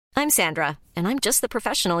I'm Sandra, and I'm just the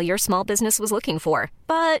professional your small business was looking for.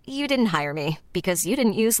 But you didn't hire me because you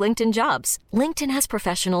didn't use LinkedIn Jobs. LinkedIn has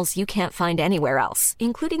professionals you can't find anywhere else,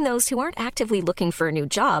 including those who aren't actively looking for a new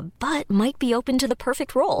job, but might be open to the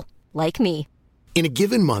perfect role, like me. In a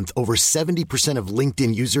given month, over 70% of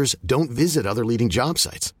LinkedIn users don't visit other leading job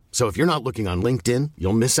sites. So if you're not looking on LinkedIn,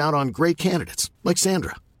 you'll miss out on great candidates like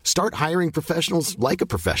Sandra. Start hiring professionals like a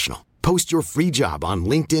professional. Post your free job on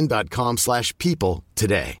linkedin.com/people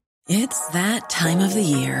today. It's that time of the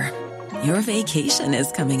year. Your vacation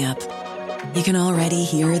is coming up. You can already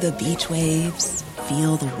hear the beach waves,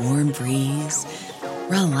 feel the warm breeze,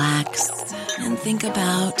 relax, and think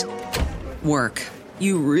about work.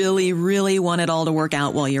 You really, really want it all to work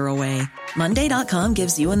out while you're away. Monday.com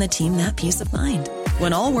gives you and the team that peace of mind.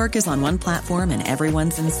 When all work is on one platform and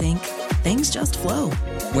everyone's in sync, things just flow.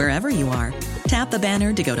 Wherever you are, tap the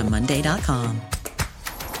banner to go to Monday.com.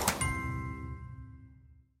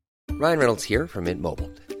 Ryan Reynolds here from Mint Mobile.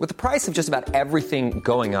 With the price of just about everything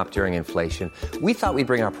going up during inflation, we thought we'd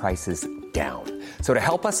bring our prices down. So to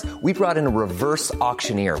help us, we brought in a reverse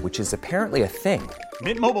auctioneer, which is apparently a thing.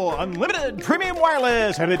 Mint Mobile Unlimited Premium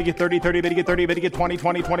Wireless. How to get 30, 30, bit to get 30, bit to get 20,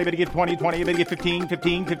 20, 20, bit to get 20, 20, bit to get 15,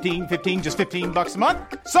 15, 15, 15, just $15 a month?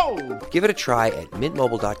 Sold! Give it a try at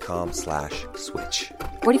mintmobile.com/switch.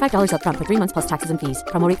 $45 up front for 3 months plus taxes and fees.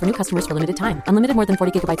 Promo rate for new customers for limited time. Unlimited more than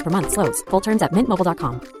 40 gigabytes per month. Slows full terms at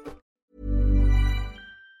mintmobile.com.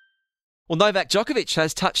 Well, Novak Djokovic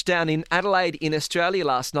has touched down in Adelaide in Australia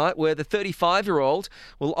last night, where the 35-year-old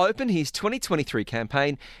will open his 2023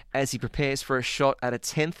 campaign as he prepares for a shot at a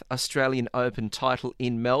 10th Australian Open title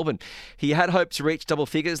in Melbourne. He had hoped to reach double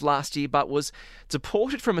figures last year, but was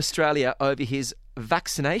deported from Australia over his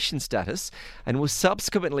vaccination status and was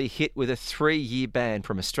subsequently hit with a 3-year ban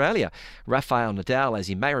from Australia. Rafael Nadal, as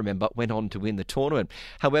you may remember, went on to win the tournament.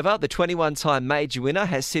 However, the 21-time major winner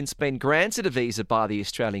has since been granted a visa by the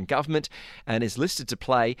Australian government and is listed to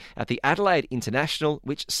play at the Adelaide International,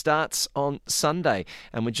 which starts on Sunday.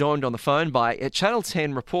 And we're joined on the phone by a Channel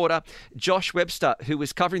 10 reporter, Josh Webster, who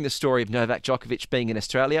was covering the story of Novak Djokovic being in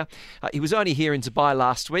Australia. He was only here in Dubai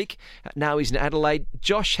last week. Now he's in Adelaide.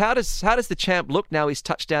 Josh, how does the champ look now he's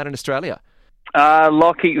touched down in Australia?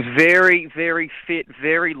 Lockie, very, very fit,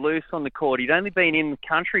 very loose on the court. He'd only been in the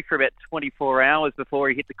country for about 24 hours before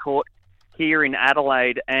he hit the court here in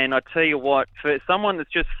Adelaide. And I tell you what, for someone that's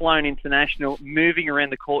just flown international, moving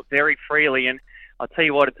around the court very freely, and I'll tell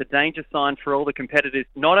you what, it's a danger sign for all the competitors,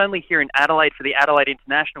 not only here in Adelaide for the Adelaide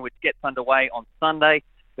International, which gets underway on Sunday,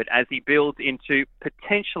 but as he builds into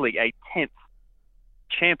potentially a 10th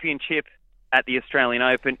championship at the Australian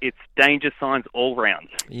Open, it's danger signs all round.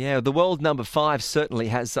 Yeah, the world number 5 certainly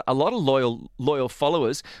has a lot of loyal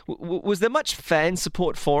followers. Was there much fan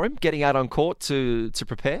support for him getting out on court to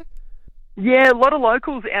prepare? Yeah, a lot of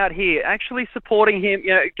locals out here actually supporting him,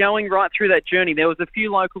 going right through that journey. There was a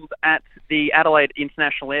few locals at the Adelaide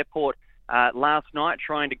International Airport last night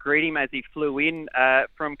trying to greet him as he flew in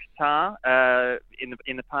from Qatar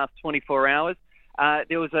in the past 24 hours.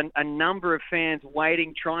 There was a number of fans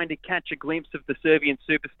waiting, trying to catch a glimpse of the Serbian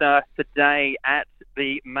superstar today at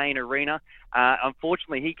the main arena.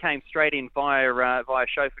 Unfortunately, he came straight in via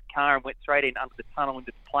chauffeured car and went straight in under the tunnel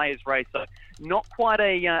into the players' race. So not quite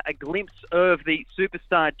a glimpse of the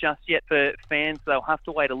superstar just yet for fans. They'll have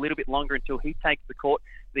to wait a little bit longer until he takes the court.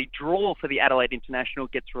 The draw for the Adelaide International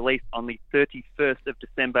gets released on the 31st of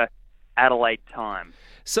December, Adelaide time.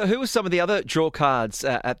 So who were some of the other draw cards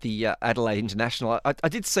at the Adelaide International? I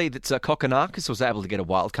did see that Kokkinakis was able to get a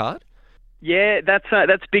wild card. Yeah, that's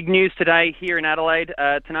big news today here in Adelaide.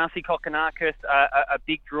 Thanasi Kokkinakis, a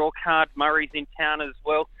big draw card. Murray's in town as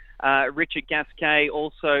well. Richard Gasquet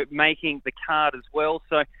also making the card as well.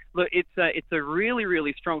 So look, it's a really,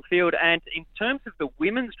 really strong field. And in terms of the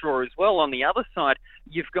women's draw as well, on the other side,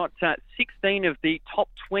 you've got 16 of the top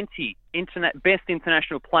 20 best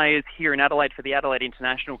international players here in Adelaide for the Adelaide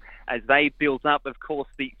International as they build up. Of course,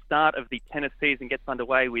 the start of the tennis season gets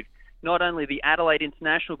underway with not only the Adelaide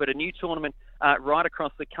International, but a new tournament right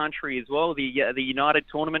across the country as well, the United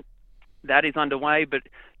Tournament. That is underway, but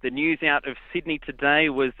the news out of Sydney today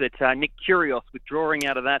was that Nick Kyrgios withdrawing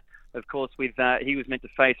out of that. Of course, he was meant to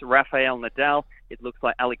face Rafael Nadal. It looks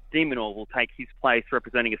like Alex de Minaur will take his place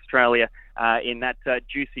representing Australia in that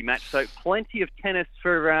juicy match. So plenty of tennis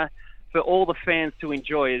for all the fans to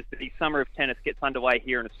enjoy as the summer of tennis gets underway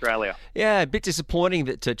here in Australia. Yeah, a bit disappointing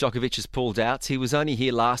that Djokovic has pulled out. He was only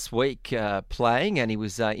here last week playing, and he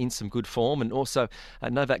was in some good form. And also,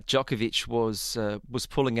 Novak Djokovic was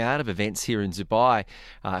pulling out of events here in Dubai,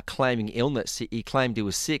 claiming illness. He claimed he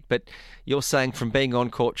was sick, but you're saying from being on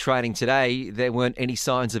court training today, there weren't any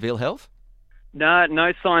signs of ill health?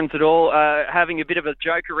 No signs at all. Having a bit of a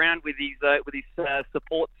joke around with his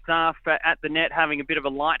support staff at the net, having a bit of a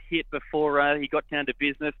light hit before he got down to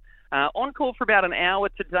business. On call for about an hour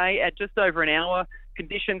today, at just over an hour.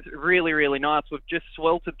 Conditions really, really nice. We've just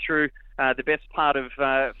sweltered through the best part of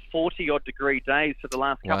 40-odd degree days for the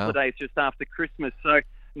last couple of days just after Christmas. So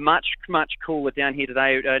much cooler down here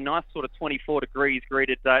today. A nice sort of 24 degrees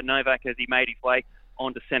greeted Novak as he made his way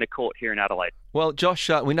onto centre court here in Adelaide. Well, Josh,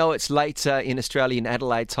 we know it's late in Australian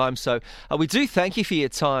Adelaide time, so we do thank you for your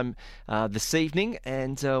time this evening,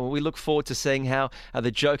 and we look forward to seeing how the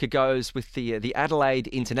Joker goes with the Adelaide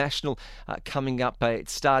International coming up.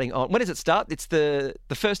 It's starting on... When does it start? It's the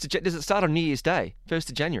 1st of... Does it start on New Year's Day, 1st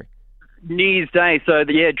of January? New Year's Day. So,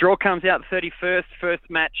 draw comes out the 31st, first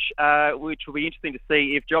match, which will be interesting to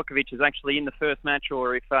see if Djokovic is actually in the first match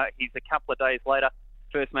or if he's a couple of days later.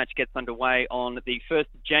 First match gets underway on the 1st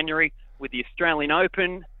of January with the Australian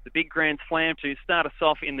Open, the big Grand Slam, to start us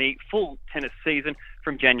off in the full tennis season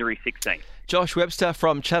from January 16th. Josh Webster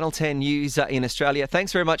from Channel 10 News in Australia.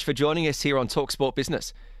 Thanks very much for joining us here on Talk Sport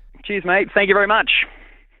Business. Cheers, mate. Thank you very much.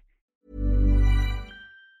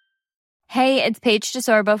 Hey, it's Paige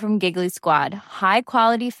DeSorbo from Giggly Squad. High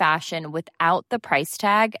quality fashion without the price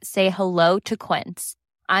tag. Say hello to Quince.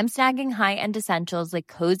 I'm snagging high-end essentials like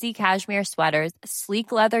cozy cashmere sweaters,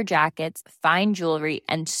 sleek leather jackets, fine jewelry,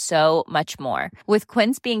 and so much more. With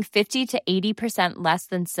Quince being 50 to 80% less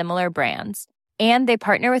than similar brands. And they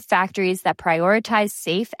partner with factories that prioritize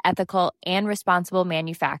safe, ethical, and responsible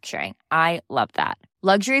manufacturing. I love that.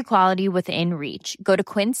 Luxury quality within reach. Go to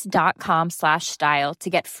quince.com/style to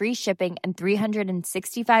get free shipping and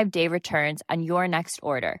 365-day returns on your next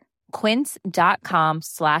order.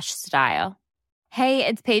 Quince.com/style. Hey,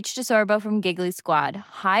 it's Paige DeSorbo from Giggly Squad.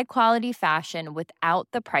 High quality fashion without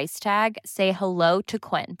the price tag. Say hello to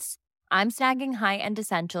Quince. I'm snagging high-end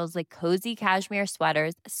essentials like cozy cashmere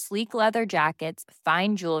sweaters, sleek leather jackets,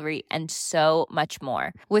 fine jewelry, and so much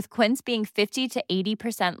more. With Quince being 50 to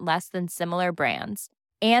 80% less than similar brands.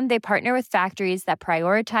 And they partner with factories that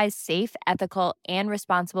prioritize safe, ethical, and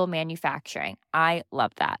responsible manufacturing. I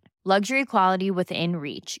love that. Luxury quality within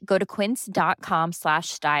reach. Go to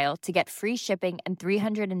quince.com/style to get free shipping and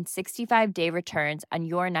 365-day returns on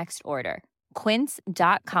your next order.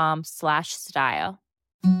 Quince.com/style.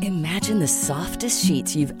 Imagine the softest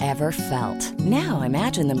sheets you've ever felt. Now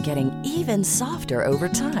imagine them getting even softer over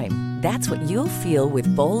time. That's what you'll feel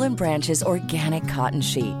with Boll & Branch's organic cotton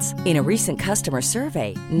sheets. In a recent customer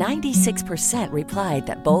survey, 96% replied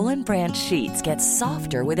that Boll & Branch sheets get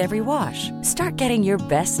softer with every wash. Start getting your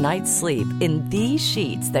best night's sleep in these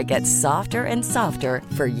sheets that get softer and softer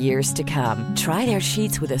for years to come. Try their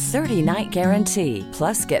sheets with a 30-night guarantee.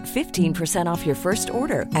 Plus, get 15% off your first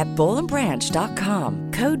order at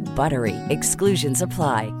bollandbranch.com. Code BUTTERY. Exclusions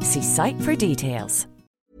apply. See site for details.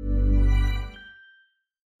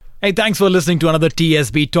 Hey, thanks for listening to another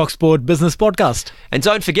TSB TalkSport Business Podcast. And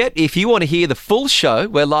don't forget, if you want to hear the full show,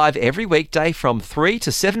 we're live every weekday from 3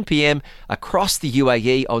 to 7 p.m. across the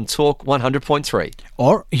UAE on Talk 100.3.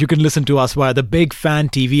 Or you can listen to us via the Big Fan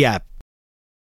TV app.